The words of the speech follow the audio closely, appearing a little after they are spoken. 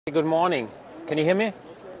Good morning. Can you hear me?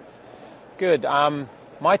 Good.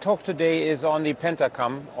 My talk today is on the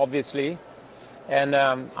PENTACAM, obviously, and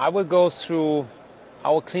I will go through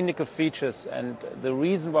our clinical features and the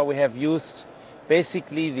reason why we have used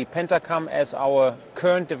basically the PENTACAM as our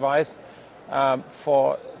current device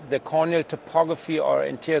for the corneal topography or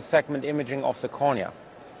anterior segment imaging of the cornea.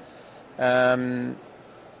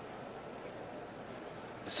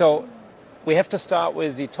 So we have to start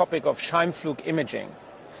with the topic of Scheimpflug imaging,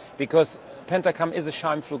 because PENTACAM is a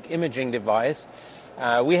Scheimpflug imaging device.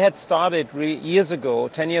 We had started years ago,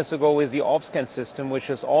 10 years ago, with the OrbScan system,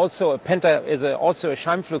 which is also also a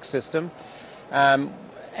Scheimpflug system.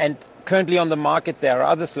 And currently on the market there are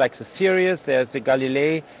others like the Sirius, there's the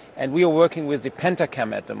Galilei, and we are working with the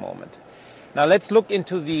PENTACAM at the moment. Now let's look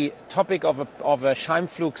into the topic of a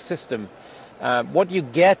Scheimpflug system. What you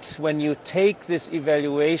get when you take this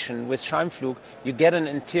evaluation with Scheimpflug, you get an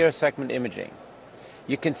anterior segment imaging.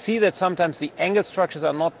 You can see that sometimes the angle structures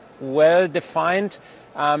are not well defined,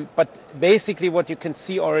 but basically what you can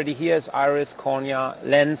see already here is iris, cornea,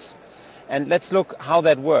 lens, and let's look how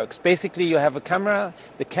that works. Basically you have a camera,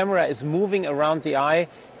 the camera is moving around the eye,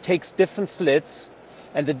 takes different slits,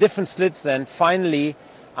 and the different slits then finally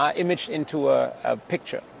are imaged into a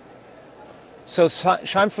picture. So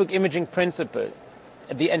Scheimpflug imaging principle,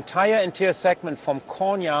 the entire anterior segment from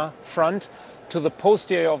cornea front to the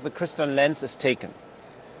posterior of the crystalline lens is taken.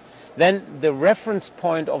 Then the reference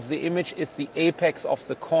point of the image is the apex of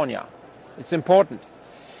the cornea. It's important.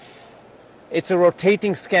 It's a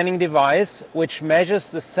rotating scanning device which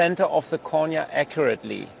measures the center of the cornea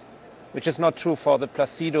accurately, which is not true for the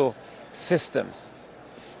Placido systems.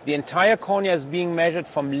 The entire cornea is being measured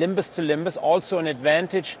from limbus to limbus, also an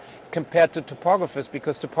advantage compared to topographers,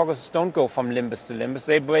 because topographers don't go from limbus to limbus.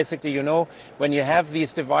 They basically, when you have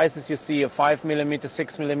these devices, you see a 5 mm,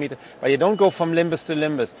 6 mm, but you don't go from limbus to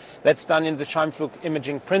limbus. That's done in the Scheimpflug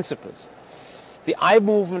imaging principles. The eye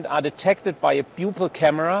movement are detected by a pupil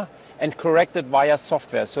camera and corrected via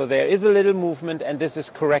software. So there is a little movement, and this is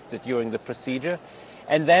corrected during the procedure.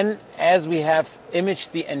 And then, as we have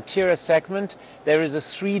imaged the anterior segment, there is a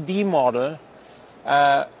 3D model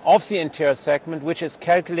of the anterior segment, which is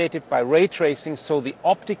calculated by ray tracing, so the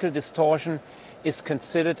optical distortion is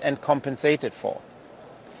considered and compensated for.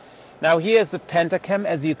 Now here is the PENTACAM,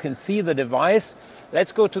 as you can see, the device.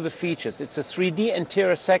 Let's go to the features. It's a 3D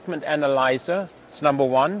anterior segment analyzer. It's number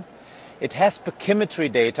one. It has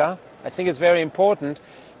pachymetry data. I think it's very important.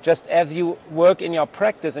 Just as you work in your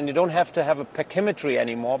practice and you don't have to have a pachymetry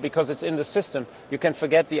anymore because it's in the system, you can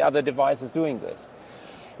forget the other devices doing this.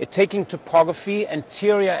 It's taking topography,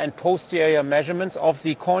 anterior and posterior measurements of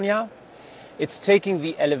the cornea. It's taking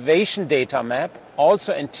the elevation data map,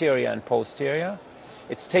 also anterior and posterior.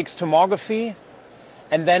 It takes tomography,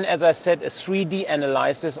 and then, as I said, a 3D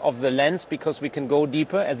analysis of the lens, because we can go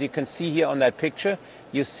deeper. As you can see here on that picture,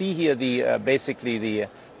 you see here basically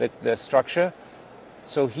the structure.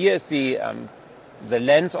 So here is the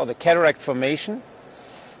lens or the cataract formation.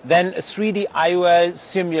 Then a 3D IOL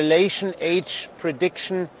simulation, age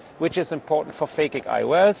prediction, which is important for phakic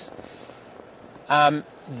IOLs.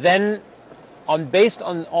 Then, based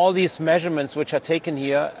on all these measurements which are taken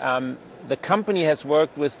here, the company has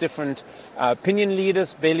worked with different opinion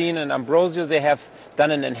leaders, Belin and Ambrosio. They have done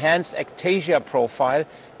an enhanced ectasia profile,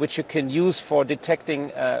 which you can use for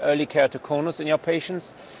detecting early keratoconus in your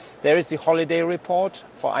patients. There is the Holiday report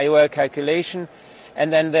for IOL calculation,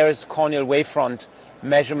 and then there is corneal wavefront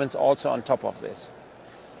measurements also on top of this.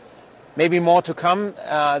 Maybe more to come.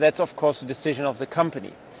 That's of course a decision of the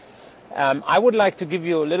company. I would like to give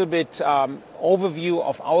you a little bit overview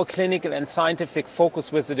of our clinical and scientific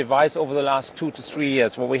focus with the device over the last 2 to 3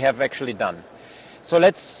 years, what we have actually done. So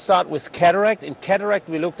let's start with cataract. In cataract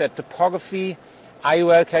we looked at topography,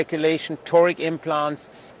 IOL calculation, toric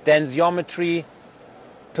implants, densiometry,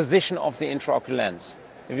 position of the intraocular lens.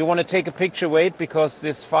 If you want to take a picture, wait, because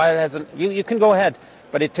this file has you can go ahead,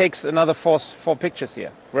 but it takes another four pictures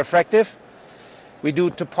here. Refractive, we do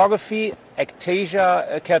topography,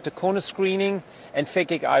 ectasia, keratoconus screening, and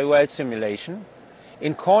phakic IOL simulation.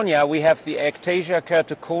 In cornea, we have the ectasia,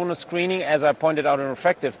 keratoconus screening, as I pointed out in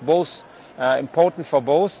refractive, both important for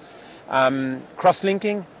both,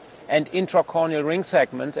 cross-linking and intracorneal ring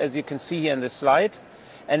segments, as you can see here in this slide.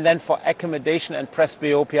 And then for accommodation and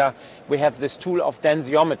presbyopia, we have this tool of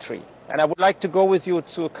densiometry. And I would like to go with you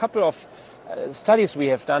to a couple of studies we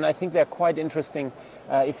have done. I think they're quite interesting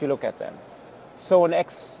if you look at them. So an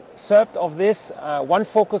excerpt of this, one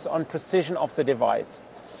focus on precision of the device.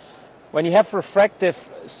 When you have refractive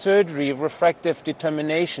surgery, refractive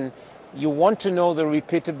determination, you want to know the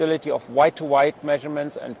repeatability of white-to-white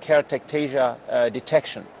measurements and keratectasia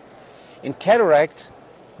detection. In cataract,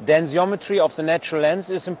 densiometry of the natural lens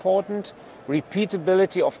is important,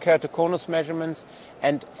 repeatability of keratoconus measurements,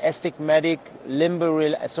 and astigmatic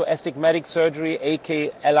so astigmatic surgery, aka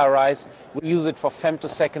LRIs, we use it for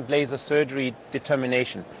femtosecond laser surgery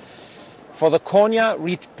determination. For the cornea,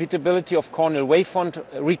 repeatability of corneal wavefront,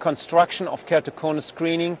 reconstruction of keratoconus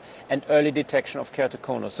screening, and early detection of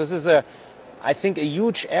keratoconus. This is, I think, a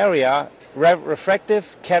huge area,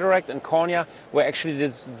 refractive, cataract, and cornea, where actually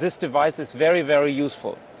this device is very, very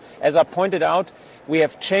useful. As I pointed out, we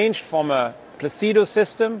have changed from a Placido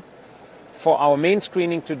system for our main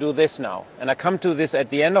screening to do this now. And I come to this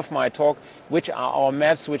at the end of my talk, which are our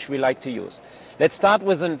maps which we like to use. Let's start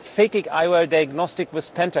with a phakic IOL diagnostic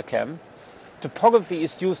with PENTACAM. Topography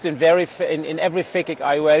is used in every phakic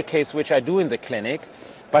IOL case which I do in the clinic,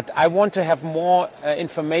 but I want to have more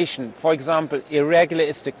information. For example, irregular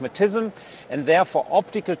astigmatism, and therefore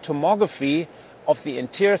optical tomography of the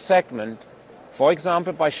anterior segment, for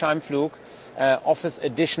example by Scheimpflug, offers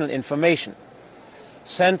additional information.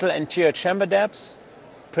 Central anterior chamber depths,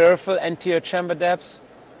 peripheral anterior chamber depths,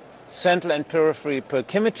 central and periphery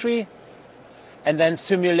pulchimetry, and then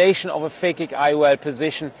simulation of a phakic IOL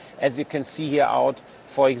position, as you can see here out,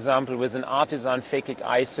 for example, with an artisan phakic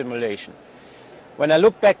eye simulation. When I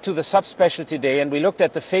look back to the subspecialty day and we looked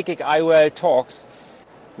at the phakic IOL talks,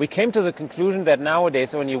 we came to the conclusion that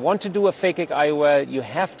nowadays, when you want to do a phakic IOL, you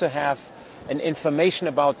have to have an information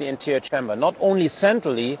about the anterior chamber. Not only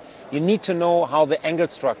centrally, you need to know how the angle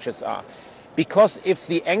structures are. Because if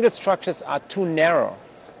the angle structures are too narrow,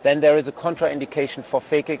 then there is a contraindication for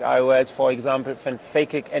phakic IOLs, for example, for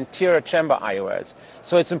phakic anterior chamber IOLs.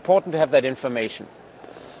 So it's important to have that information.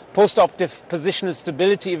 Post-operative positional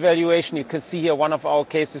stability evaluation, you can see here one of our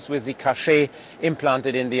cases with the cachet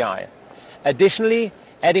implanted in the eye. Additionally,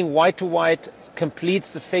 adding white-to-white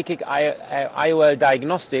completes the phakic IOL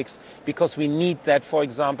diagnostics, because we need that, for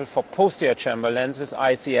example, for posterior chamber lenses,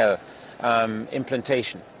 ICL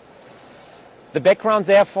implantation. The background,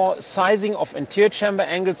 therefore, sizing of anterior chamber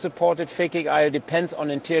angle-supported phakic IOL depends on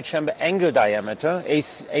anterior chamber angle diameter,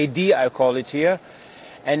 AD I call it here,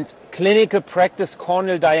 and clinical practice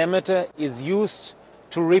corneal diameter is used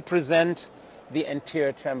to represent the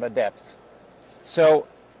anterior chamber depth. So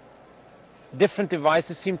different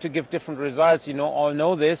devices seem to give different results, you all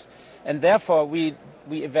know this, and therefore we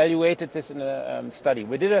evaluated this in a study.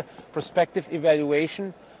 We did a prospective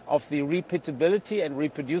evaluation of the repeatability and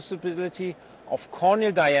reproducibility of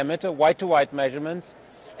corneal diameter, white-to-white measurements,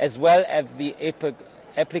 as well as the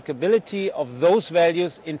applicability of those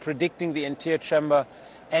values in predicting the anterior chamber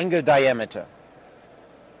angle diameter.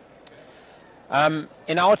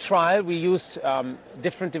 In our trial, we used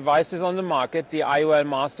different devices on the market: the IOL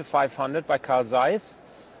Master 500 by Carl Zeiss,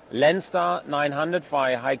 Lenstar 900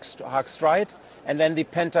 by Haag-Streit, and then the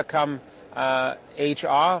PENTACAM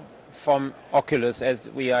HR from Oculus, as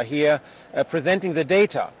we are here presenting the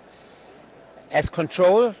data. As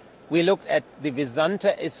control, we looked at the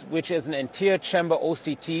Visanta, which is an anterior chamber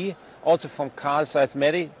OCT, also from Carl Zeiss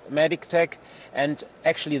Meditech, and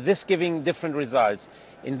actually this giving different results.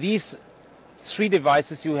 In these three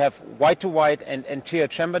devices you have white-to-white and anterior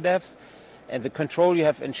chamber depths, and the control you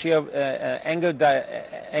have angle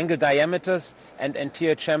diameters and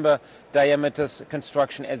anterior chamber diameters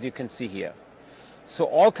construction, as you can see here. So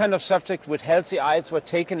all kind of subjects with healthy eyes were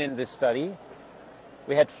taken in this study.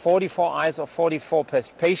 We had 44 eyes of 44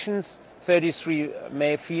 patients, 33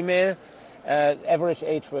 male, female, average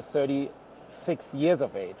age was 36 years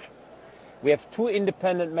of age. We have two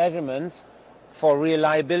independent measurements for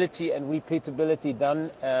reliability and repeatability done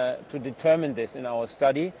to determine this in our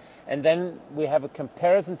study, and then we have a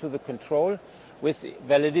comparison to the control with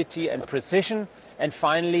validity and precision, and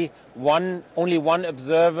finally only one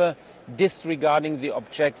observer disregarding the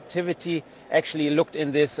objectivity actually looked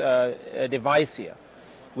in this device here.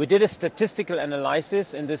 We did a statistical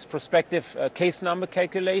analysis in this prospective case number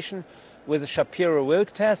calculation with a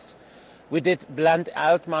Shapiro-Wilk test. We did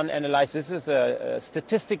Blunt-Altman analysis. This is a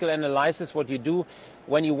statistical analysis, what you do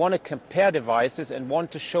when you want to compare devices and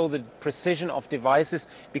want to show the precision of devices,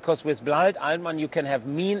 because with Blunt-Altman you can have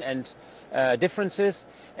mean and differences,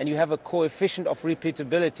 and you have a coefficient of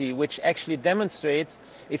repeatability, which actually demonstrates,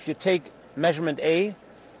 if you take measurement A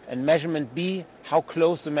and measurement B, how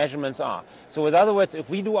close the measurements are. So in other words, if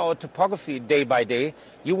we do our topography day by day,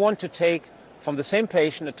 you want to take from the same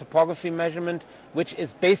patient a topography measurement which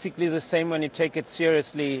is basically the same when you take it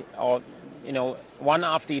seriously, or one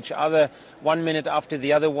after each other, 1 minute after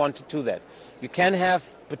the other, 1 to 2 that. You can have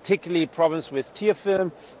particularly problems with tear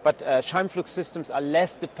film, but Scheimpflug systems are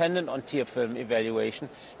less dependent on tear film evaluation,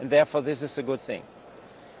 and therefore this is a good thing.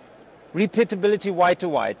 Repeatability white to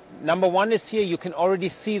white. Number one is here. You can already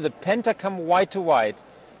see the PENTACAM white to white.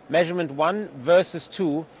 Measurement 1 versus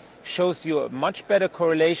 2 shows you a much better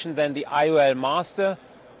correlation than the IOL master.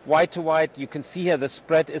 White to white, you can see here the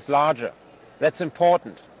spread is larger. That's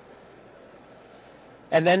important.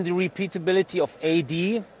 And then the repeatability of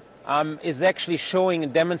AD is actually showing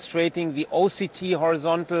and demonstrating the OCT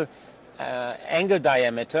horizontal angle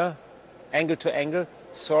diameter, angle to angle.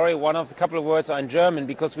 Sorry, a couple of words are in German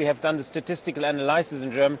because we have done the statistical analysis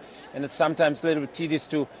in German, and it's sometimes a little bit tedious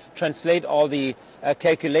to translate all the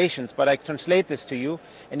calculations, but I translate this to you,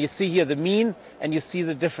 and you see here the mean, and you see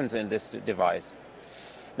the difference in this device.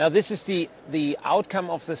 Now this is the outcome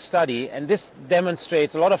of the study, and this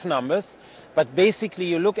demonstrates a lot of numbers, but basically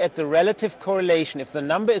you look at the relative correlation. If the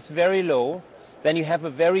number is very low, then you have a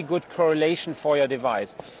very good correlation for your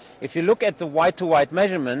device. If you look at the white-to-white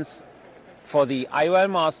measurements for the IOL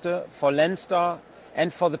master, for LensStar,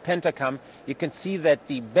 and for the PENTACAM, you can see that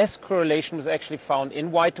the best correlation was actually found in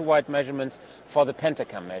white-to-white measurements for the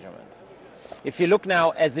PENTACAM measurement. If you look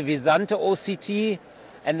now as a Visante OCT,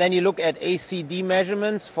 and then you look at ACD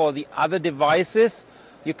measurements for the other devices,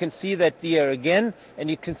 you can see that there again,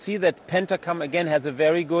 and you can see that PENTACAM again has a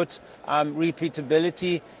very good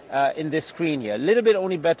repeatability in this screen here. A little bit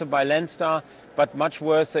only better by LensStar, but much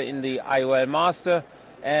worse in the IOL master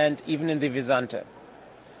and even in the Visante.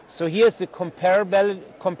 So here's the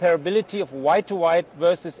comparability of white to white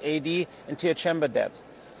versus AD and tear chamber depth.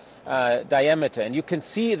 Diameter, and you can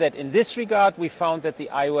see that in this regard we found that the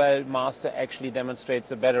IOL master actually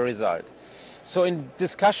demonstrates a better result. So in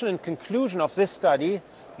discussion and conclusion of this study,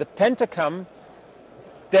 the PENTACAM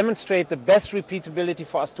demonstrate the best repeatability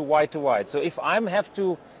for us to white. So if I have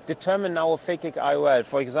to determine now a phakic IOL,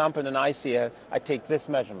 for example an ICL, I take this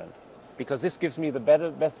measurement because this gives me the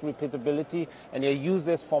best repeatability, and I use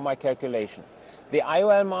this for my calculation. The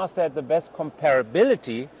IOL master had the best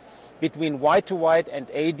comparability between white to white and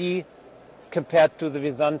AD compared to the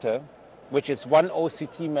Visante, which is one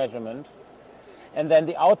OCT measurement. And then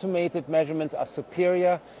the automated measurements are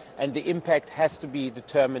superior, and the impact has to be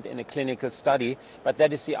determined in a clinical study, but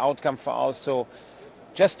that is the outcome for us. So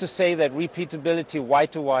just to say that repeatability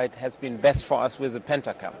white to white has been best for us with the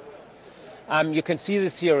PENTACAM. You can see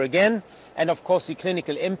this here again, and of course the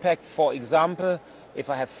clinical impact, for example, if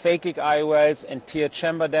I have phakic IOLs and tear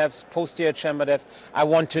chamber depths, posterior chamber depths, I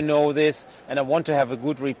want to know this, and I want to have a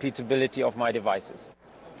good repeatability of my devices.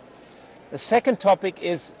 The second topic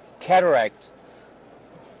is cataract,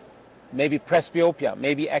 maybe presbyopia,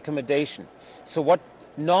 maybe accommodation. So what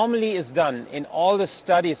normally is done in all the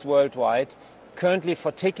studies worldwide, currently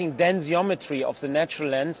for taking densiometry of the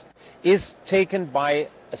natural lens, is taken by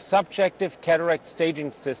a subjective cataract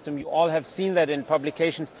staging system. You all have seen that in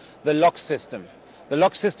publications, the lock system. The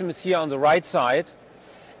lock system is here on the right side,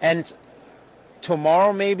 and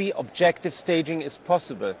tomorrow maybe objective staging is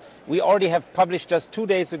possible. We already have published just 2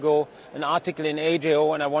 days ago an article in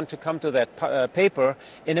AJO, and I want to come to that paper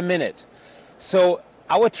in a minute. So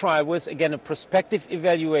our trial was again a prospective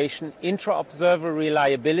evaluation, intra-observer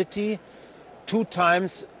reliability, 2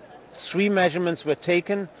 times 3 measurements were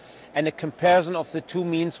taken, and a comparison of the 2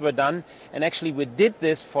 means were done, and actually we did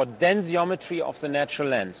this for densiometry of the natural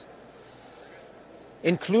lens.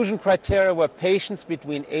 Inclusion criteria were patients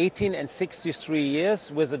between 18 and 63 years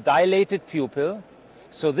with a dilated pupil.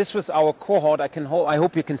 So this was our cohort. I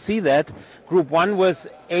hope you can see that. Group 1 was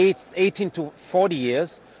 18 to 40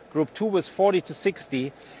 years. Group 2 was 40 to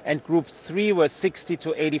 60. And Group 3 was 60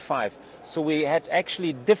 to 85. So we had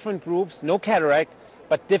actually different groups, no cataract,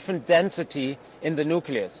 but different density in the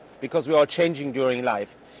nucleus because we are changing during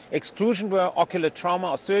life. Exclusion were ocular trauma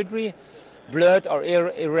or surgery, blurred or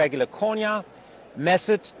irregular cornea.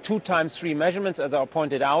 Method 2 times 3 measurements, as I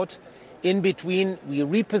pointed out. In between we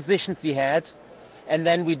repositioned the head, and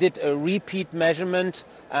then we did a repeat measurement.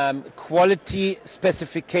 Quality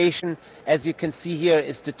specification, as you can see here,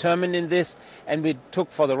 is determined in this, and we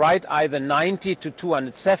took for the right eye the 90 to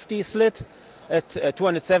 270 slit, and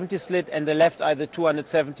the left eye the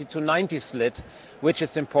 270 to 90 slit, which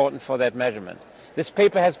is important for that measurement. This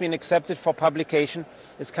paper has been accepted for publication.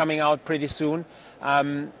 It's coming out pretty soon.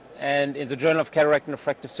 And in the Journal of Cataract and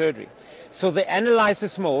Refractive Surgery. So the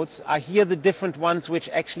analysis modes are here the different ones which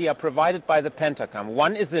actually are provided by the PENTACAM.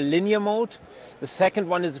 One is a linear mode, the second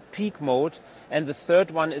one is a peak mode, and the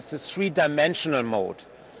third one is a 3-dimensional mode.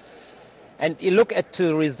 And you look at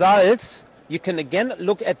the results, you can again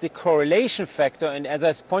look at the correlation factor, and as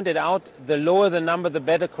I pointed out, the lower the number, the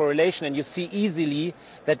better correlation, and you see easily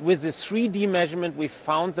that with the 3D measurement we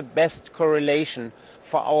found the best correlation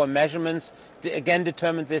for our measurements, again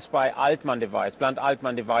determined this by Altman device, blunt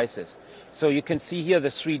Altman devices. So you can see here the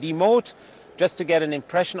 3D mode. Just to get an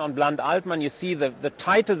impression on blunt Altman, you see the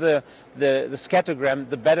tighter the scattergram,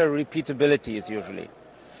 the better repeatability is usually.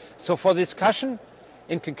 So for discussion,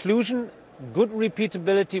 in conclusion, good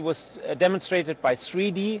repeatability was demonstrated by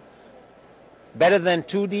 3D, better than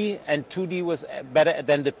 2D, and 2D was better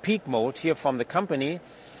than the peak mode here from the company.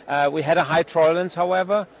 We had a high tolerance,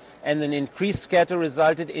 however, and an increased scatter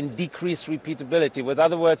resulted in decreased repeatability. With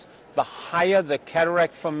other words, the higher the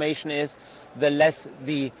cataract formation is, the less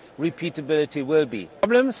the repeatability will be.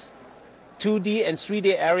 Problems, 2D and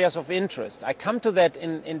 3D areas of interest. I come to that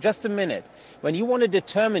in just a minute. When you want to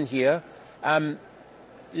determine here,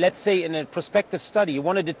 let's say in a prospective study, you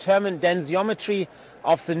want to determine densiometry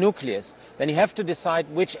of the nucleus, then you have to decide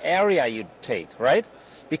which area you take, right?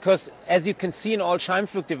 Because as you can see in all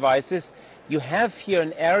Scheimpflug devices, you have here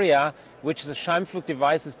an area which the Scheimpflug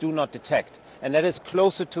devices do not detect, and that is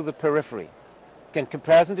closer to the periphery in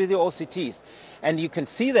comparison to the OCTs. And you can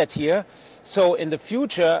see that here. So in the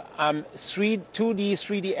future, 2D,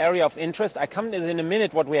 3D area of interest, I come in a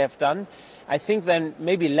minute what we have done. I think then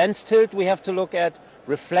maybe lens tilt we have to look at,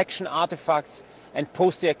 reflection artifacts, and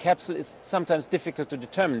posterior capsule is sometimes difficult to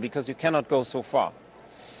determine because you cannot go so far.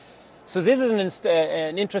 So this is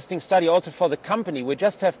an interesting study also for the company. We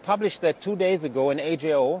just have published that 2 days ago in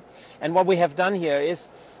AJO, and what we have done here is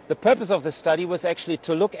the purpose of the study was actually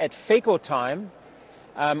to look at phaco time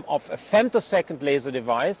of a femtosecond laser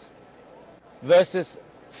device versus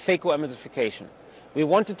phacoemulsification. We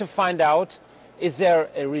wanted to find out, is there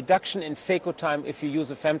a reduction in phaco time if you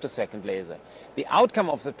use a femtosecond laser? The outcome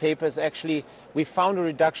of the paper is actually we found a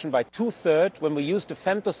reduction by 2/3 when we used a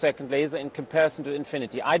femtosecond laser in comparison to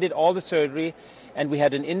infinity. I did all the surgery, and we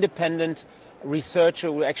had an independent researcher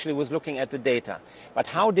who actually was looking at the data. But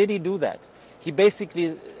how did he do that? He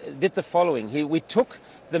basically did the following. We took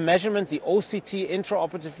the measurement, the OCT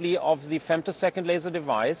intraoperatively of the femtosecond laser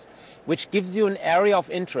device, which gives you an area of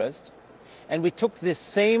interest, and we took this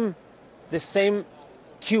same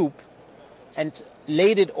cube and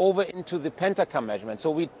laid it over into the PENTACAM measurement.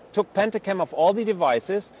 So we took PENTACAM of all the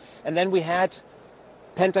devices, and then we had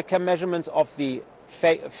PENTACAM measurements of the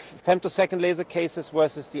femtosecond laser cases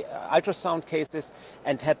versus the ultrasound cases,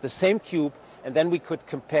 and had the same cube, and then we could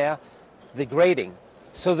compare the grading.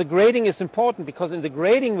 So the grading is important because in the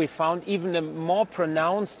grading we found even a more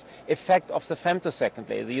pronounced effect of the femtosecond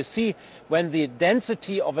laser. You see, when the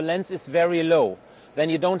density of a lens is very low, then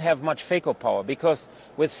you don't have much phaco power, because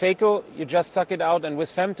with phaco you just suck it out, and with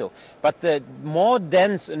femto. But the more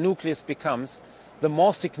dense a nucleus becomes, the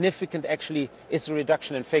more significant actually is the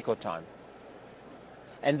reduction in phaco time.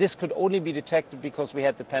 And this could only be detected because we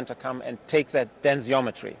had the PENTACAM and take that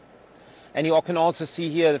densiometry. And you can also see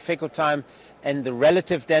here the phaco time, and the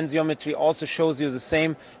relative densiometry also shows you the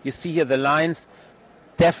same. You see here the lines,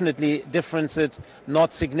 definitely differenced,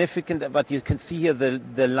 not significant, but you can see here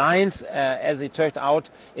the lines as it turned out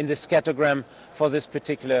in the scattergram for this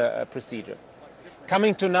particular procedure.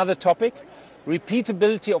 Coming to another topic,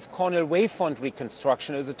 repeatability of corneal wavefront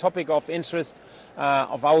reconstruction is a topic of interest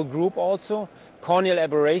of our group also. Corneal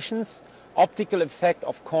aberrations, optical effect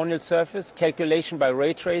of corneal surface, calculation by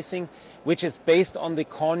ray tracing, which is based on the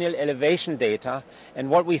corneal elevation data.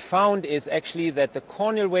 And what we found is actually that the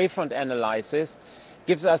corneal wavefront analysis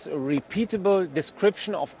gives us a repeatable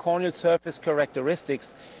description of corneal surface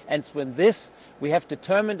characteristics, and with this we have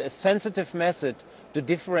determined a sensitive method to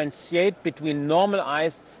differentiate between normal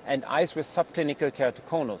eyes and eyes with subclinical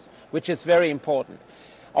keratoconus, which is very important.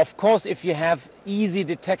 Of course, if you have easy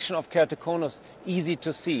detection of keratoconus, easy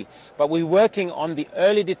to see, but we're working on the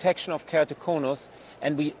early detection of keratoconus,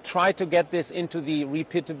 and we try to get this into the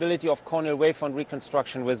repeatability of corneal wavefront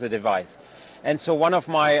reconstruction with the device. And so one of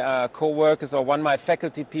my co-workers, or one of my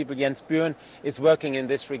faculty people, Jens Buren, is working in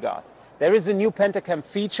this regard. There is a new PENTACAM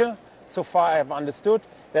feature, so far I have understood.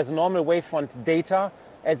 There's normal wavefront data,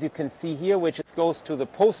 as you can see here, which goes to the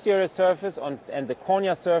posterior surface and the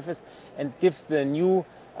cornea surface, and gives the new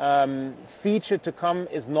feature to come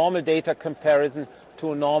is normal data comparison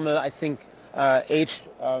to a normal, I think,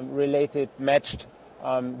 age-related matched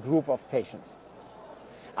group of patients.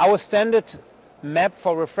 Our standard map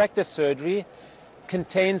for refractive surgery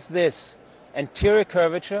contains this: anterior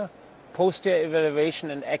curvature, posterior elevation,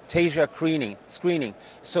 and ectasia screening.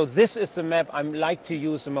 So this is the map I like to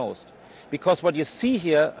use the most, because what you see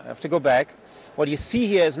here, I have to go back, what you see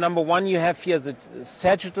here is, number one, you have here the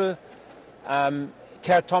sagittal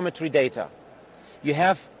keratometry data. You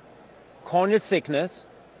have corneal thickness,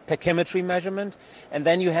 pachymetry measurement, and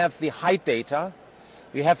then you have the height data.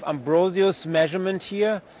 You have Ambrosius measurement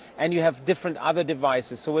here, and you have different other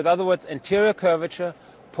devices. So with other words, anterior curvature,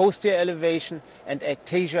 posterior elevation, and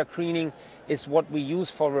ectasia creening is what we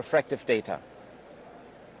use for refractive data.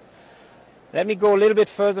 Let me go a little bit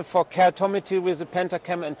further for keratometry with the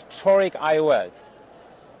PENTACAM and toric IOLs.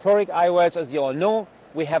 Toric IOLs, as you all know,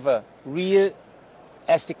 we have a real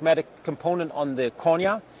astigmatic component on the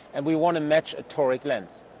cornea, and we want to match a toric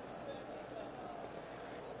lens.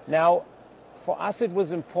 Now, for us it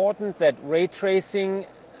was important that ray tracing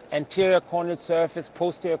anterior corneal surface,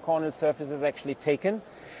 posterior corneal surface is actually taken.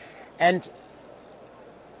 And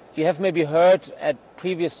you have maybe heard at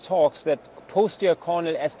previous talks that posterior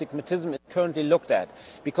corneal astigmatism is currently looked at,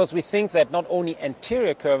 because we think that not only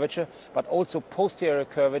anterior curvature but also posterior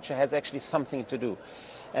curvature has actually something to do.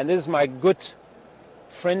 And this is my good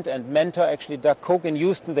friend and mentor, actually Doug Koch in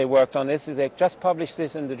Houston. They worked on this. They just published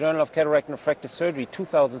this in the Journal of Cataract and Refractive Surgery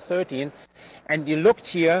 2013. And you looked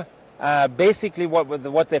here, basically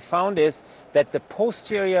what they found is that the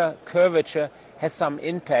posterior curvature has some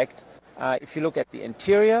impact. If you look at the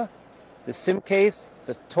anterior, the SIM case,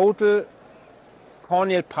 the total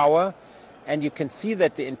corneal power, and you can see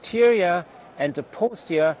that the anterior and the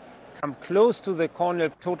posterior come close to the corneal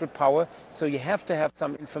total power, so you have to have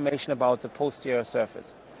some information about the posterior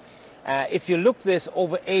surface. If you look this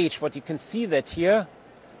over age, what you can see that here,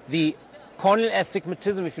 the corneal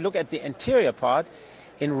astigmatism, if you look at the anterior part,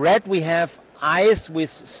 in red we have eyes with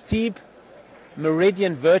steep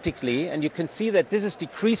meridian vertically, and you can see that this is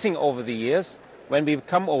decreasing over the years when we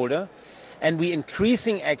become older, and we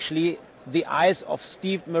increasing actually the eyes of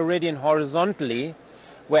steep meridian horizontally,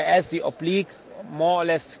 whereas the oblique more or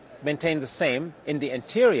less maintain the same in the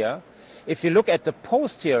anterior. If you look at the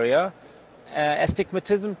posterior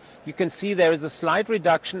astigmatism, you can see there is a slight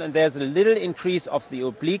reduction, and there's a little increase of the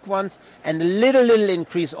oblique ones, and a little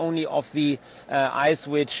increase only of the eyes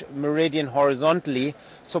which meridian horizontally.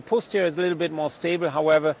 So posterior is a little bit more stable.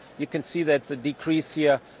 However, you can see that's a decrease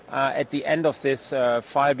here at the end of this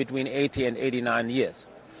file between 80 and 89 years.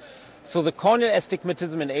 So the corneal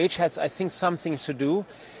astigmatism in age has, I think, something to do.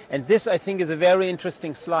 And this, I think, is a very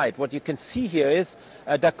interesting slide. What you can see here is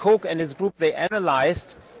Doug Koch and his group, they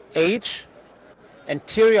analyzed age,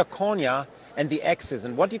 anterior cornea, and the axis.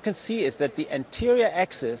 And what you can see is that the anterior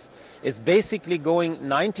axis is basically going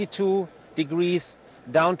 92 degrees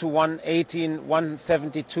down to 118,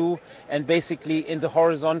 172, and basically in the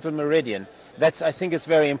horizontal meridian. That's, I think, is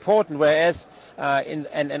very important, whereas,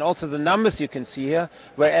 and also the numbers you can see here,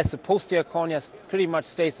 whereas the posterior cornea pretty much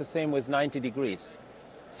stays the same with 90 degrees.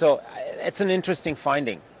 So it's an interesting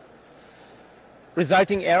finding.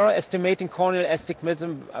 Resulting error, estimating corneal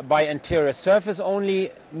astigmatism by anterior surface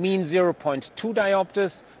only, mean 0.2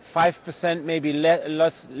 diopters, 5% maybe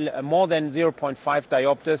more than 0.5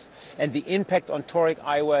 diopters, and the impact on toric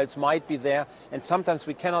IOLs might be there, and sometimes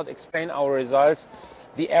we cannot explain our results.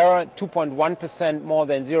 The error, 2.1% more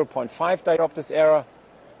than 0.5 diopters error,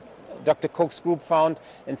 Dr. Koch's group found,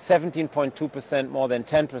 and 17.2% more than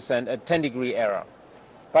 10%, a 10-degree error.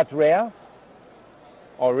 But rare,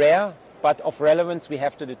 but of relevance, we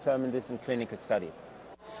have to determine this in clinical studies.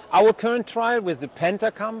 Our current trial with the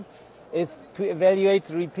PENTACAM is to evaluate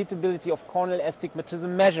the repeatability of corneal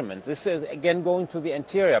astigmatism measurements. This is again going to the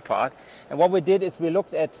anterior part. And what we did is we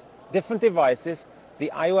looked at different devices,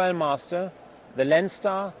 the IOL master, the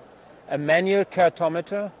LensStar, a manual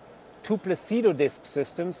keratometer, 2 Placido disc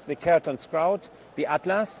systems, the Keraton Sprout, the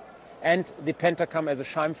Atlas, and the PENTACAM as a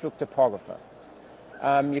Scheimpflug topographer.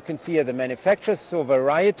 You can see here the manufacturers, so a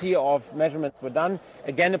variety of measurements were done.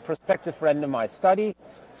 Again, a prospective randomized study,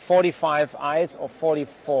 45 eyes of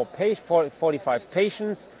 45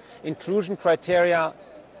 patients, inclusion criteria,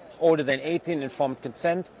 older than 18, informed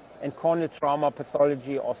consent, and corneal trauma,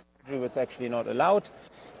 pathology, or surgery was actually not allowed.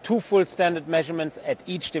 2 full standard measurements at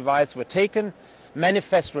each device were taken.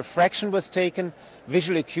 Manifest refraction was taken,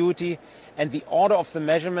 visual acuity, and the order of the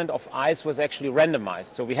measurement of eyes was actually randomized.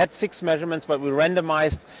 So we had 6 measurements, but we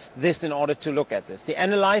randomized this in order to look at this. The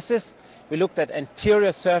analysis, we looked at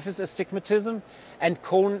anterior surface astigmatism and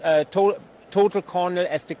total corneal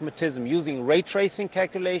astigmatism using ray tracing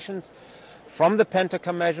calculations from the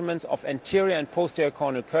PENTACAM measurements of anterior and posterior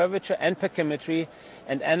corneal curvature and pachymetry,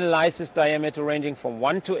 and analysis diameter ranging from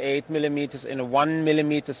 1 to 8 millimeters in a 1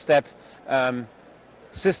 millimeter step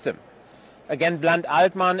system. Again,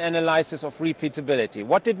 Blunt-Altman analysis of repeatability.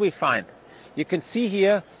 What did we find? You can see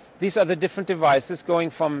here, these are the different devices going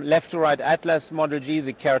from left to right: Atlas, Model G,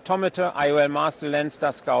 the keratometer, IOL Master,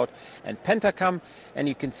 LensStar, Scout, and PENTACAM. And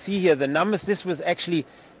you can see here the numbers. This was actually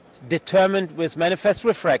determined with manifest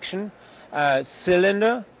refraction,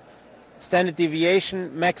 cylinder, standard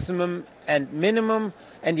deviation, maximum and minimum,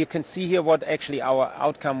 and you can see here what actually our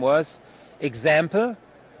outcome was. Example,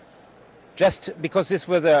 just because this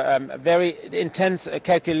was a very intense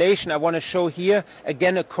calculation, I want to show here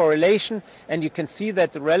again a correlation, and you can see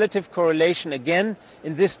that the relative correlation again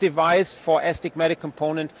in this device for astigmatic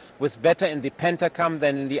component was better in the PENTACAM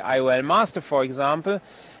than in the IOL Master, for example.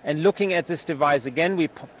 And looking at this device again, we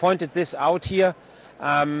pointed this out here.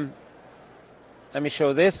 Let me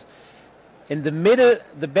show this. In the middle,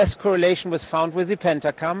 the best correlation was found with the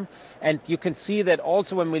PENTACAM, and you can see that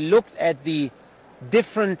also when we looked at the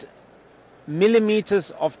different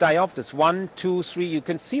millimeters of diopters, 1, 2, 3, you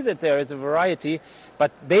can see that there is a variety,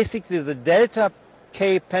 but basically the delta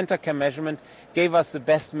K PENTACAM measurement gave us the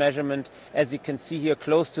best measurement, as you can see here,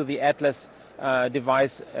 close to the Atlas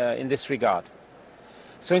device in this regard.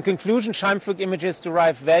 So in conclusion, Scheimpflug images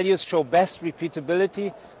derived values show best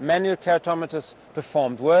repeatability, manual keratometers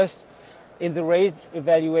performed worst. In the range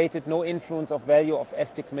evaluated, no influence of value of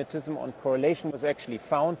astigmatism on correlation was actually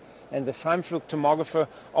found, and the Scheimpflug tomographer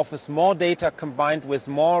offers more data combined with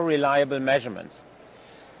more reliable measurements.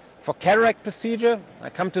 For cataract procedure, I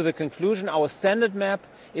come to the conclusion our standard map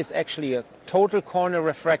is actually a total corneal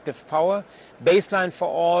refractive power, baseline for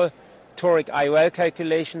all toric IOL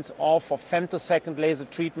calculations, or for femtosecond laser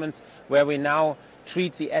treatments, where we now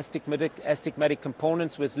treat the astigmatic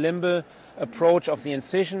components with limbal approach of the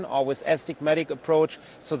incision or with astigmatic approach.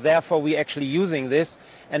 So therefore we're actually using this.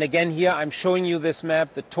 And again here I'm showing you this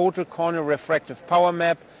map, the total corneal refractive power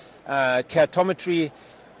map, keratometry,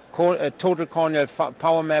 total corneal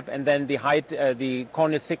power map, and then the height, the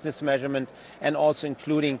corneal thickness measurement, and also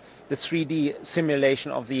including the 3D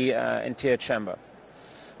simulation of the anterior chamber.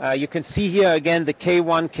 You can see here again the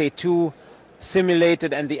K1, K2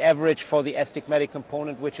 simulated and the average for the astigmatic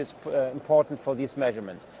component, which is important for these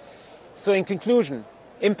measurements. So in conclusion,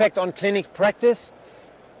 impact on clinic practice.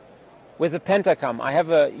 With the PENTACAM, I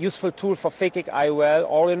have a useful tool for phakic IOL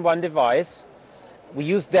all in one device. We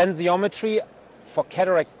use densiometry for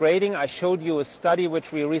cataract grading. I showed you a study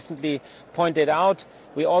which we recently pointed out.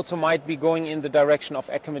 We also might be going in the direction of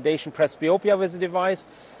accommodation presbyopia with the device.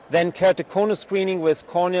 Then keratoconus screening with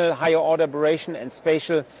corneal higher order aberration and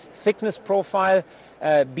spatial thickness profile,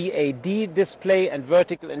 BAD display and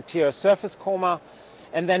vertical anterior surface coma.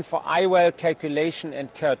 And then for IOL calculation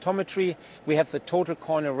and keratometry, we have the total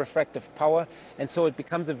corneal refractive power. And so it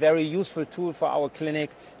becomes a very useful tool for our clinic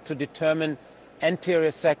to determine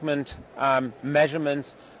anterior segment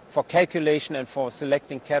measurements for calculation and for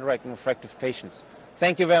selecting cataract and refractive patients.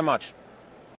 Thank you very much.